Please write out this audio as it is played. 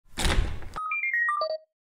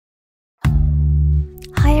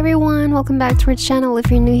everyone, welcome back to our channel. If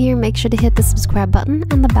you're new here, make sure to hit the subscribe button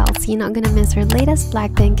and the bell so you're not gonna miss our latest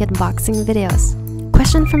Blackpink unboxing videos.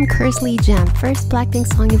 Question from Kersley Jam: first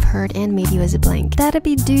Blackpink song you've heard and made you as a blank? That'd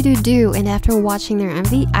be Do Do Do, and after watching their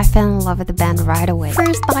MV, I fell in love with the band right away.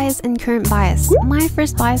 First bias and current bias. My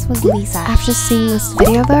first bias was Lisa. After seeing this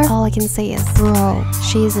video of her, all I can say is, bro,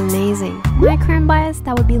 she is amazing. My current bias,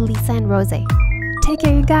 that would be Lisa and Rose. Take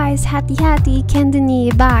care you guys, hati-hati,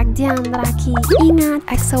 kendini bahagian laki, ingat,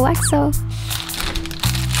 XOXO.